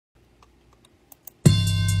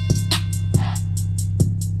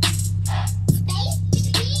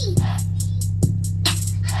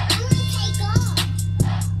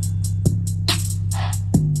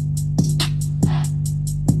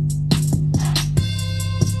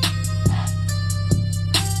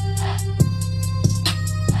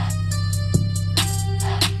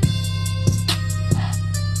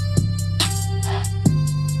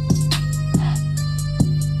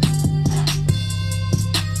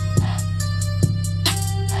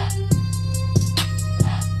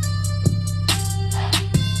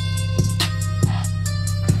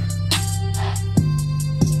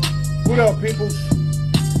up, peoples?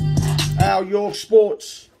 Alyork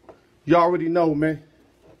Sports. You already know, man.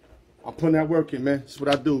 I'm putting that work in, man. That's what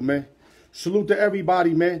I do, man. Salute to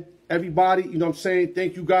everybody, man. Everybody, you know what I'm saying?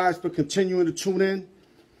 Thank you guys for continuing to tune in.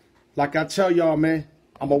 Like I tell y'all, man,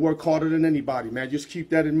 I'm going to work harder than anybody, man. Just keep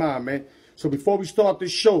that in mind, man. So before we start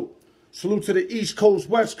this show, salute to the East Coast,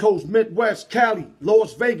 West Coast, Midwest, Cali,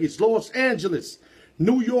 Las Vegas, Los Angeles,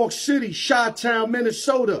 New York City, Chi-Town,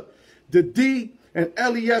 Minnesota, the D and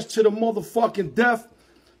LES to the motherfucking death.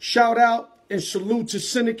 Shout out and salute to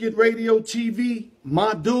Syndicate Radio TV,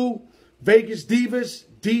 my dude, Vegas Divas,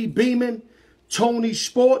 D Beeman, Tony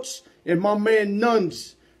Sports, and my man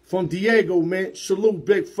Nuns from Diego, man. Salute,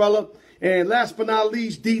 big fella. And last but not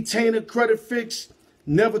least, D Tainer, Credit Fix,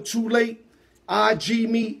 never too late. IG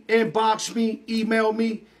me, inbox me, email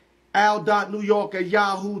me,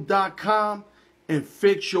 al.newyork@yahoo.com, and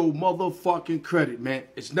fix your motherfucking credit, man.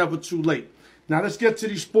 It's never too late. Now let's get to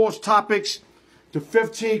these sports topics. The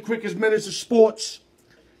 15 quickest minutes of sports.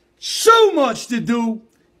 So much to do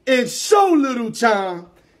in so little time.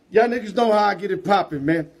 Y'all niggas know how I get it popping,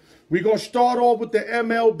 man. We're going to start off with the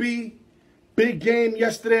MLB. Big game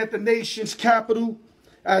yesterday at the nation's capital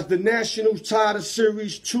as the Nationals tied the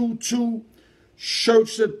series 2-2.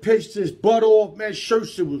 Scherzer pitched his butt off, man.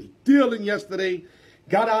 Scherzer was dealing yesterday.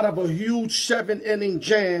 Got out of a huge 7-inning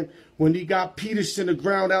jam when he got Peterson to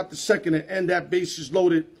ground out the second and end that bases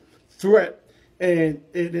loaded threat. And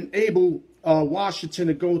it enabled Washington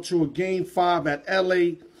to go to a Game 5 at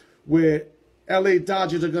L.A. where L.A.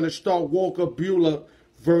 Dodgers are going to start Walker Buehler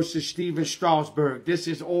versus Steven Strasburg. This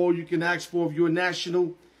is all you can ask for if you're a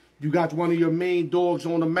National. You got one of your main dogs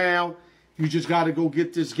on the mound. You just got to go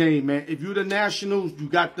get this game, man. If you're the Nationals, you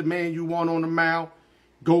got the man you want on the mound.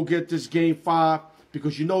 Go get this Game 5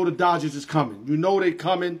 because you know the Dodgers is coming. You know they're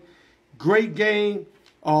coming. Great game.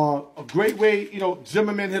 A great way, you know,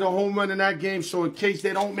 Zimmerman hit a home run in that game. So in case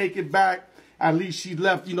they don't make it back, at least he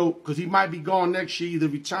left, you know, because he might be gone next year, either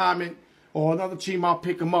retirement or another team I'll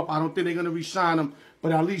pick him up. I don't think they're going to re-sign him.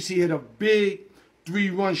 But at least he hit a big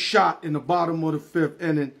 3-run shot in the bottom of the 5th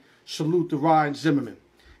inning. Salute to Ryan Zimmerman.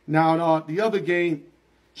 Now, the other game,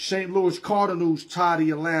 St. Louis Cardinals tied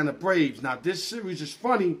the Atlanta Braves. Now, this series is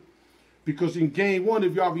funny because in Game 1,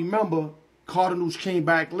 if y'all remember, Cardinals came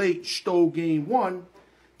back late, stole Game 1.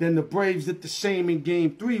 Then the Braves did the same in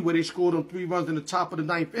Game 3 where they scored on 3 runs in the top of the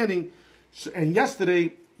 9th inning. And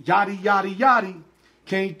yesterday, Yachty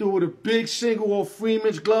came through with a big single off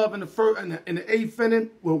Freeman's glove in the 8th inning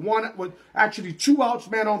with actually 2 outs,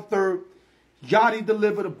 man, on 3rd. Yachty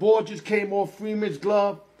delivered. The ball just came off Freeman's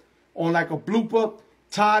glove on like a blooper,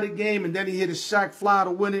 tied the game, and then he hit a sac fly to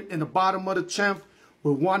win it in the bottom of the 10th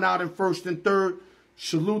with 1 out in 1st and 3rd.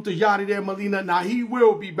 Salute to Yachty there, Molina. Now, he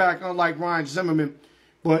will be back, unlike Ryan Zimmerman.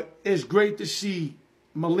 But it's great to see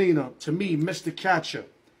Molina, to me, Mr. Catcher.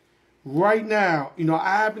 Right now, you know,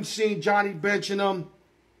 I haven't seen Johnny benching him.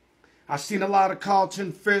 I've seen a lot of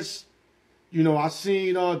Carlton Fisk. You know, I've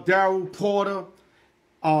seen Daryl Porter.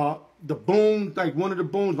 The Boone, like one of the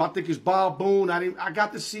Boones, I think it's Bob Boone. I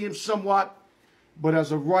got to see him somewhat. But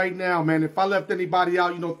as of right now, man, if I left anybody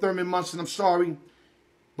out, you know, Thurman Munson, I'm sorry.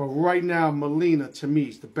 But right now, Molina, to me,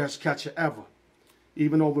 is the best catcher ever.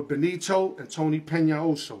 Even over Benito and Tony Pena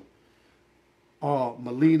also.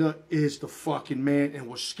 Molina is the fucking man. And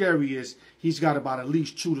what's scary is he's got about at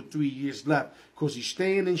least 2 to 3 years left. Because he's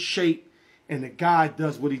staying in shape. And the guy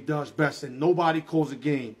does what he does best. And nobody calls a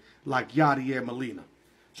game like Yadier Molina.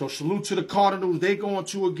 So salute to the Cardinals. They going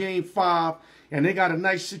to a Game 5. And they got a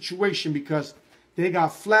nice situation because they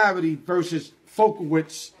got Flaherty versus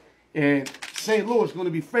Folkowitz. And St. Louis going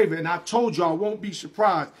to be favored. And I told you I won't be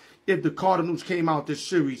surprised if the Cardinals came out this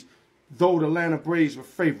series, though the Atlanta Braves were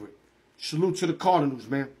favorite. Salute to the Cardinals,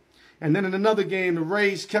 man. And then in another game, the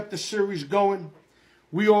Rays kept the series going.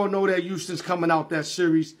 We all know that Houston's coming out that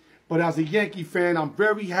series. But as a Yankee fan, I'm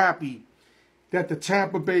very happy that the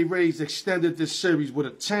Tampa Bay Rays extended this series with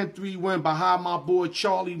a 10-3 win behind my boy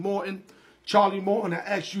Charlie Morton. Charlie Morton, the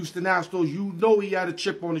ex-Houston Astros, you know he had a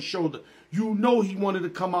chip on his shoulder. You know he wanted to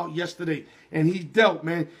come out yesterday. And he dealt,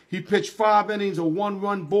 man. He pitched 5 innings, a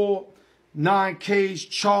 1-run ball, 9 Ks.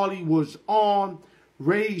 Charlie was on.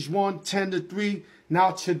 Rays won 10-3.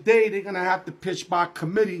 Now today they're going to have to pitch by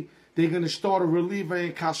committee. They're going to start a reliever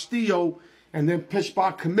in Castillo and then pitch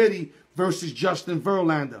by committee versus Justin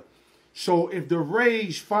Verlander. So if the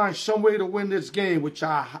Rays find some way to win this game, which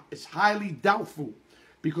is highly doubtful,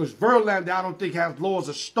 because Verlander I don't think has laws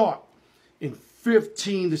of start in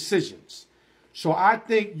 15 decisions. So I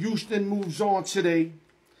think Houston moves on today,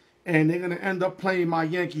 and they're going to end up playing my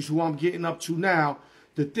Yankees, who I'm getting up to now.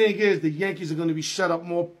 The thing is, the Yankees are going to be set up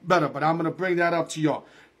more better, but I'm going to bring that up to y'all.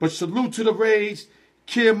 But salute to the Rays.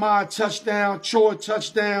 Kiermaier touchdown, Choi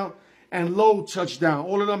touchdown, and Lowe touchdown.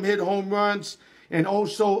 All of them hit home runs, and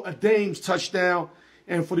also a Dames touchdown.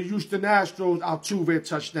 And for the Houston Astros, Altuve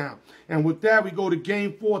touchdown. And with that, we go to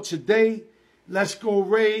Game 4 today. Let's go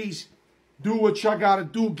Rays. Do what y'all got to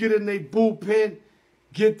do. Get in their bullpen.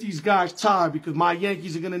 Get these guys tired, because my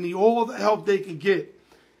Yankees are going to need all the help they can get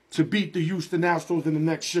to beat the Houston Astros in the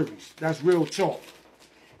next series. That's real talk.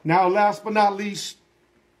 Now, last but not least,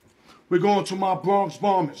 we're going to my Bronx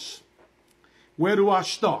Bombers. Where do I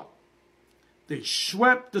start? They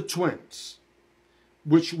swept the Twins,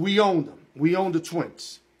 which we own them. We own the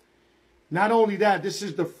Twins. Not only that, this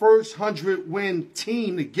is the first 100-win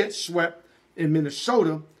team to get swept in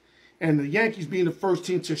Minnesota, and the Yankees being the first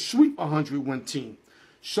team to sweep a 100-win team.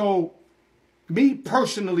 So, me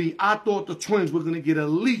personally, I thought the Twins were going to get at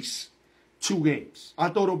least 2 games. I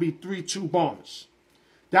thought it would be 3-2 Bombers.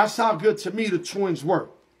 That's how good to me the Twins were.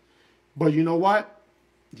 But you know what?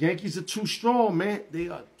 The Yankees are too strong, man. They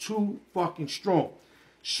are too fucking strong.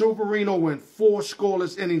 Severino went 4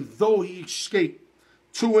 scoreless innings, though he escaped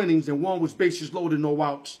 2 innings and 1 was bases loaded, no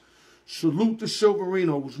outs. Salute to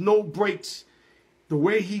Severino. It was no breaks. The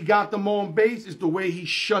way he got them on base is the way he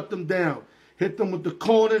shut them down. Hit them with the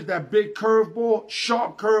corners, that big curveball,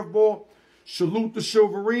 sharp curveball. Salute to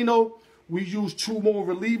Severino. We used 2 more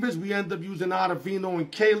relievers. We ended up using Ottavino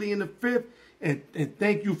and Cayley in the 5th. And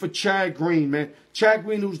thank you for Chad Green, man. Chad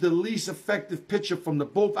Green, who's the least effective pitcher from the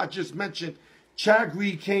both I just mentioned. Chad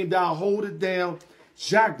Green came down, hold it down.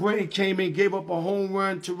 Zach Britton came in, gave up a home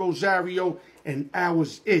run to Rosario, and that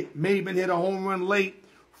was it. Maben hit a home run late.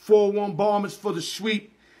 4-1 Bombers for the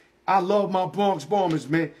sweep. I love my Bronx Bombers,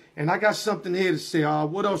 man. And I got something here to say.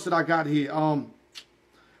 What else did I got here?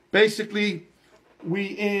 Basically, we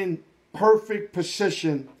in perfect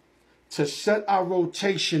position to set our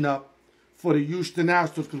rotation up for the Houston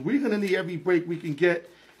Astros, because we're going to need every break we can get.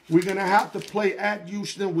 We're going to have to play at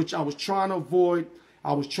Houston, which I was trying to avoid.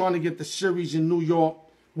 I was trying to get the series in New York.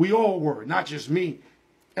 We all were, not just me,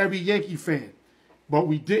 every Yankee fan. But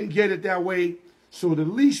we didn't get it that way. So the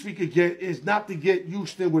least we could get is not to get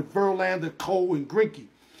Houston with Verlander, Cole, and Greinke.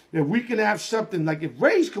 If we can have something, like if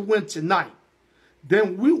Rays could win tonight,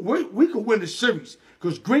 then we could win the series,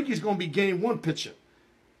 because Greinke's going to be game 1 pitcher.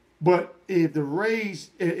 But if the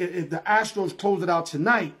Rays, if the Astros close it out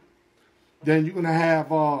tonight, then you're gonna have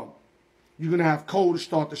Cole to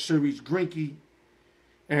start the series, Greinke,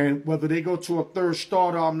 and whether they go to a 3rd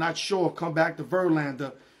starter, I'm not sure. Come back to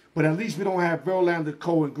Verlander, but at least we don't have Verlander,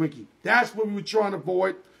 Cole, and Greinke. That's what we were trying to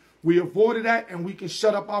avoid. We avoided that, and we can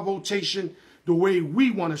set up our rotation the way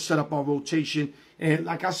we want to set up our rotation. And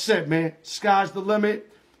like I said, man, sky's the limit.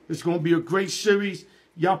 It's gonna be a great series.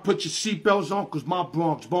 Y'all put your seatbelts on, because my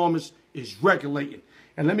Bronx Bombers is regulating.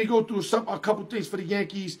 And let me go through a couple things for the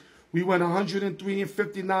Yankees. We went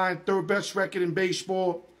 103-59, 3rd best record in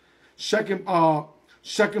baseball. Second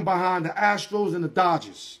behind the Astros and the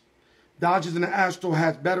Dodgers. Dodgers and the Astros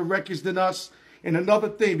have better records than us. And another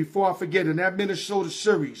thing, before I forget, in that Minnesota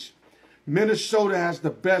series, Minnesota has the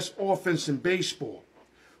best offense in baseball.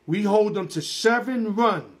 We hold them to 7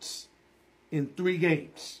 runs in 3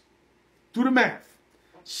 games. Do the math.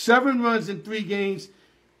 7 runs in 3 games,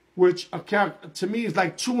 which to me is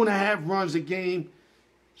like 2.5 runs a game,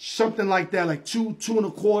 something like that, like 2,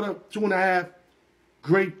 2.25, 2.5.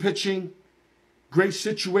 Great pitching, great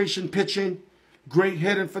situation pitching, great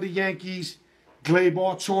hitting for the Yankees.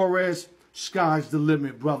 Gleyber Torres, sky's the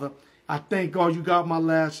limit, brother. I thank God you got my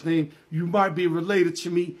last name. You might be related to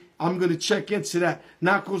me. I'm going to check into that.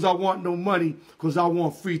 Not because I want no money, because I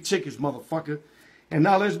want free tickets, motherfucker. And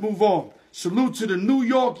now let's move on. Salute to the New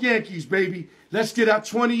York Yankees, baby. Let's get our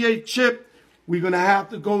 28th chip. We're going to have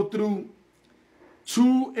to go through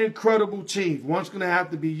 2 incredible teams. One's going to have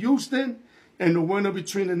to be Houston, and the winner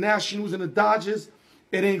between the Nationals and the Dodgers.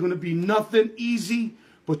 It ain't going to be nothing easy.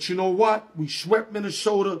 But you know what? We swept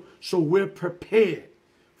Minnesota, so we're prepared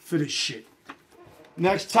for this shit.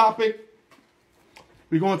 Next topic.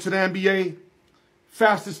 We're going to the NBA.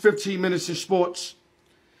 Fastest 15 minutes in sports.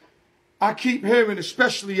 I keep hearing,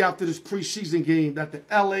 especially after this preseason game, that the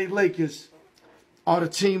LA Lakers are the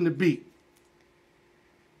team to beat.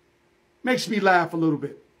 Makes me laugh a little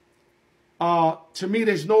bit. To me,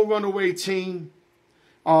 there's no runaway team.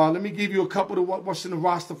 Let me give you a couple of what's in the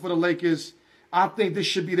roster for the Lakers. I think this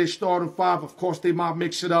should be their starting 5. Of course, they might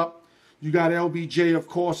mix it up. You got LBJ, of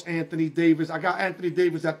course, Anthony Davis. I got Anthony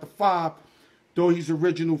Davis at the 5, though he's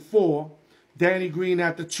original 4. Danny Green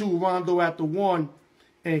at the 2, Rondo at the 1.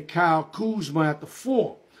 And Kyle Kuzma at the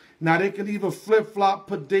 4. Now, they can either flip-flop,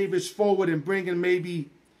 put Davis forward, and bring in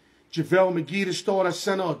maybe JaVale McGee to start at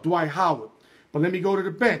center, or Dwight Howard. But let me go to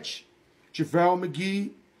the bench. JaVale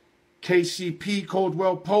McGee, KCP,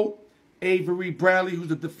 Caldwell Pope, Avery Bradley, who's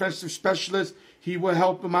the defensive specialist. He will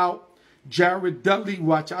help him out. Jared Dudley,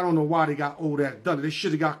 watch, I don't know why they got old ass Dudley. They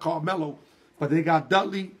should have got Carmelo, but they got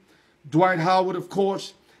Dudley. Dwight Howard, of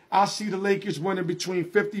course. I see the Lakers winning between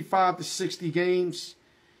 55 to 60 games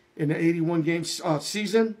in the 81-game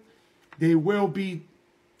season. They will be,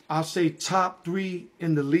 I'll say, top 3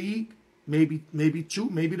 in the league. Maybe 2,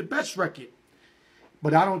 maybe the best record.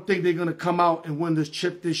 But I don't think they're going to come out and win this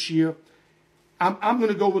chip this year. I'm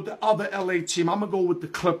going to go with the other LA team. I'm going to go with the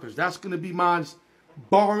Clippers. That's going to be mine,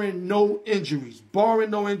 barring no injuries. Barring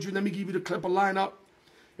no injury, let me give you the Clipper lineup.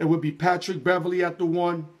 It would be Patrick Beverley at the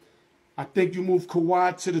 1. I think you move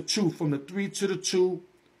Kawhi to the 2, from the 3 to the 2.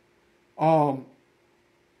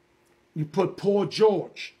 You put Paul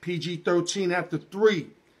George, PG-13, at the 3.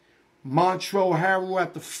 Montrezl Harrell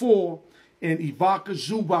at the 4. And Ivica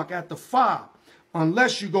Zubac at the 5.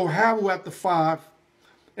 Unless you go Harrell at the 5.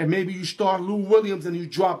 And maybe you start Lou Williams and you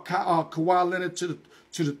drop Kawhi Leonard to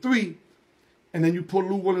the 3. And then you put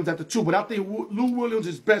Lou Williams at the 2. But I think Lou Williams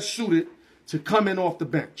is best suited to come in off the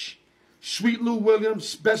bench. Sweet Lou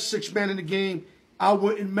Williams, best 6 man in the game. I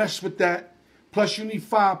wouldn't mess with that. Plus, you need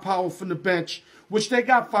firepower from the bench, which they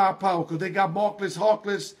got firepower because they got Marcus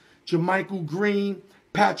Harkless, JaMychal Green,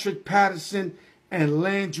 Patrick Patterson, and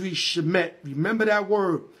Landry Shamet. Remember that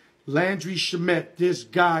word, Landry Shamet. This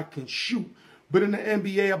guy can shoot. Been in the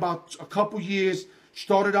NBA about a couple years.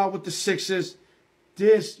 Started out with the Sixers.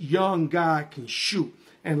 This young guy can shoot.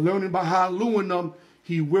 And learning by how Lou and them,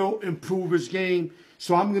 he will improve his game.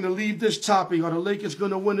 So I'm going to leave this topic. Are the Lakers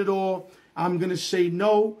going to win it all? I'm going to say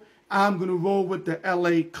no. I'm going to roll with the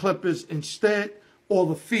LA Clippers instead, or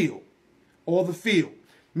the field. Or the field.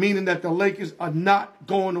 Meaning that the Lakers are not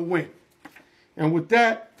going to win. And with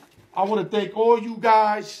that, I want to thank all you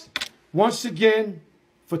guys once again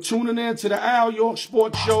for tuning in to the Alyork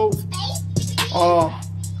Sports Show.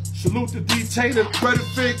 Salute to D. Taylor, Credit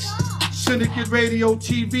Fix, Syndicate Radio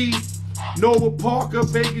TV, Noah Parker,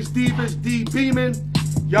 Vegas Divas, D. Beeman.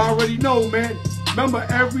 Y'all already know, man. Remember,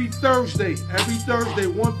 every Thursday,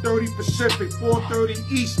 1:30 Pacific,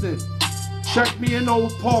 4:30 Eastern. Check me and Noah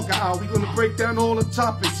Parker out. We're going to break down all the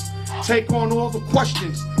topics, take on all the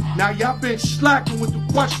questions. Now, y'all been slacking with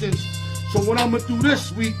the questions, so what I'm going to do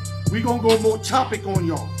this week, we're going to go more topic on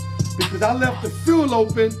y'all. Because I left the field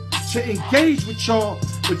open to engage with y'all,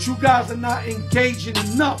 but you guys are not engaging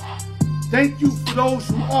enough. Thank you for those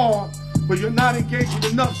who are, but you're not engaging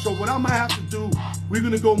enough. So what I'm going to have to do, we're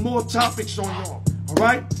going to go more topics on y'all. All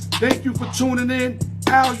right? Thank you for tuning in.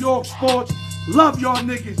 Alyork Sports. Love y'all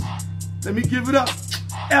niggas. Let me give it up.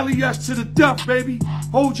 LES to the death, baby.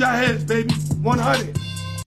 Hold your heads, baby. 100.